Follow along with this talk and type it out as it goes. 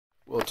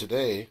Well,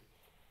 today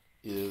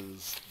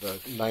is the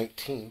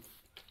 19th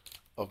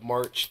of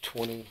March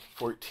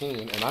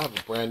 2014, and I have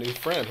a brand new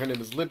friend. Her name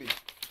is Libby.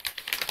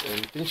 And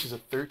I think she's a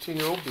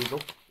 13-year-old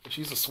beagle.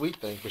 She's a sweet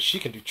thing, but she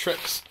can do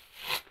tricks.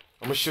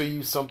 I'm going to show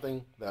you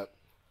something that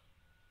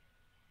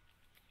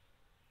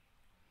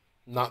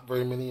not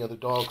very many other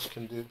dogs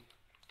can do.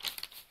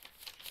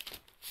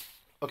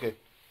 Okay,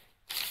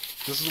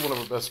 this is one of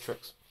her best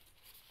tricks.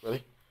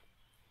 Ready?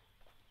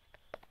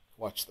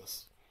 Watch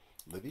this.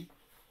 Libby?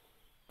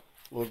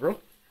 Little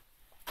girl?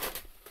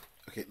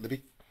 Okay,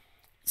 Libby,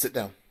 sit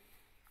down.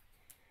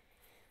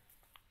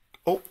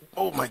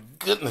 Oh my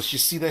goodness, you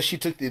see that? She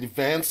took the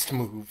advanced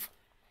move.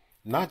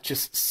 Not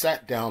just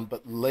sat down,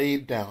 but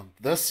laid down,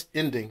 thus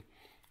ending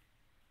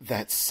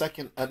that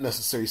second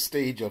unnecessary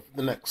stage of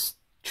the next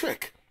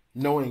trick,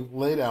 knowing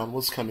lay down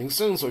was coming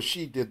soon. So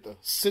she did the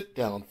sit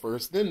down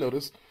first, then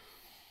notice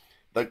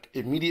the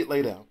immediate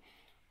lay down.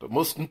 But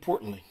most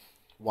importantly,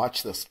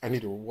 watch this. I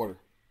need to reward her.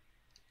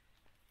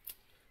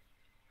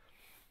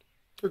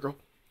 Here, girl.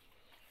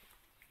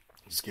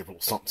 Just give her a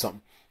little something,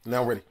 something.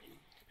 Now ready.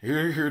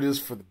 Here it is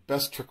for the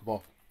best trick of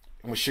all.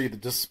 I'm going to show you the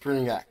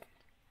disappearing act.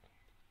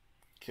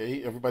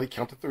 Okay, everybody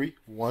count to 3.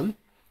 1,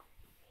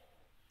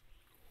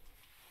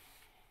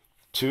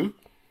 2,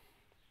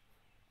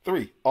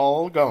 3.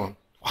 All gone.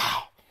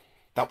 Wow,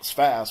 that was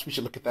fast. We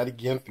should look at that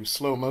again through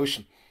slow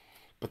motion.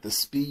 But the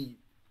speed,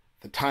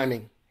 the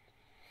timing,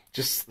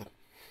 just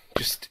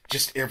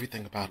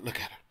everything about it.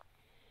 Look at her.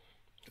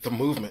 The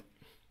movement,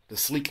 the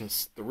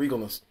sleekness, the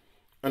regalness.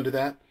 Under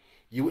that,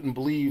 you wouldn't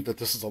believe that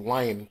this is a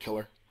lion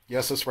killer.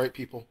 Yes, that's right,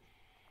 people.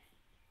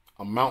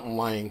 A mountain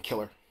lion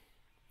killer.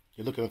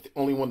 You're looking at the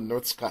only one in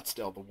North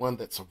Scottsdale, the one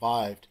that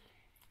survived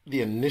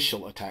the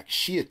initial attack.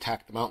 She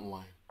attacked the mountain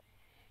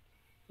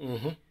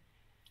lion.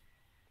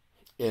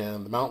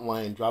 And the mountain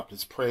lion dropped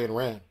his prey and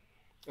ran.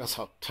 That's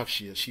how tough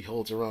she is. She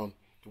holds her own,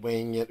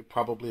 weighing it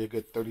probably a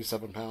good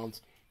 37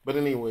 pounds. But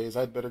anyways,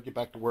 I'd better get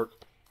back to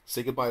work.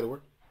 Say goodbye to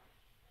her.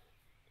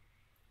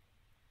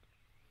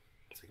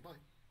 Say goodbye.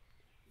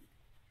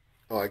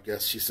 Oh, I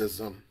guess she says,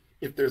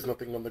 if there's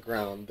nothing on the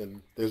ground,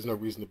 then there's no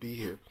reason to be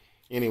here.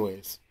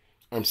 Anyways,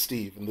 I'm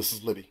Steve, and this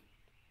is Libby.